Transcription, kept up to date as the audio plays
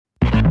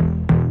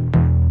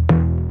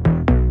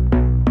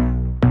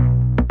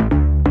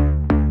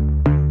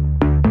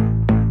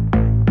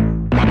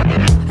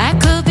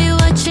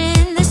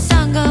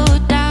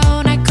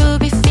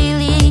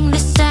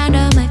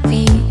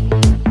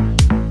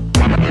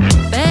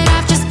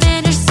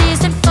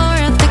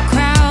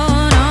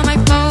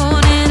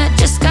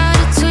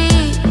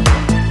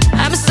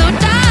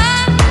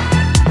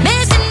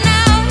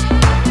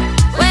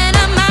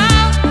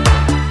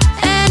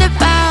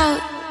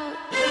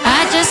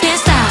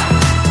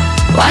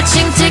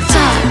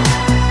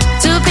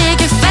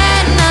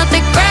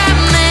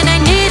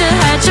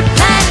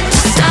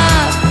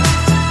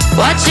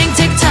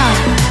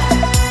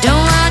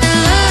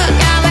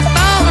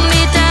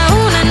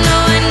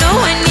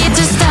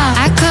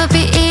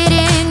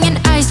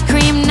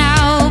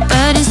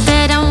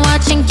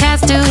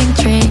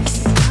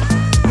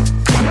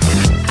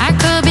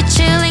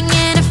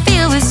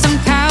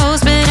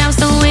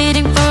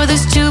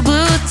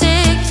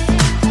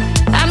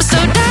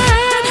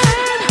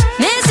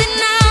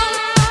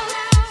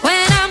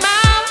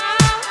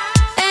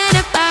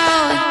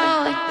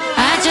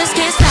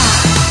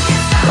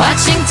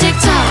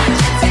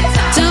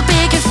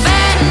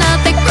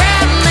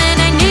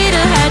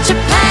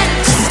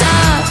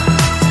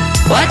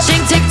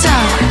watching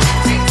TikTok.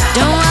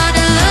 Don't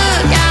wanna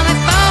look at my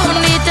phone,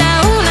 need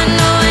down.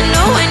 I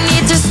know I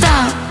need to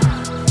stop.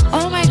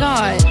 Oh my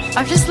god,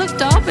 I've just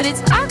looked up and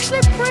it's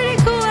actually pretty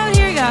cool out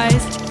here,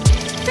 guys.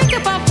 Think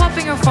about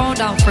popping your phone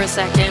down for a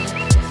second.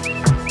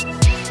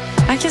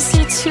 I can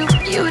see two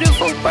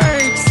beautiful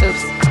birds.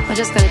 Oops, I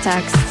just got a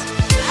text.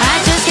 I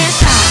just can't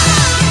stop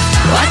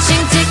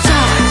watching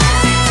TikTok.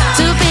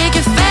 Too big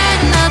a fan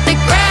of the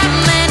gram,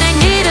 and I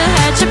need a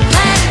hatchet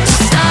plan to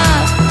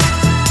stop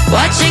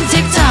watching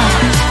TikTok.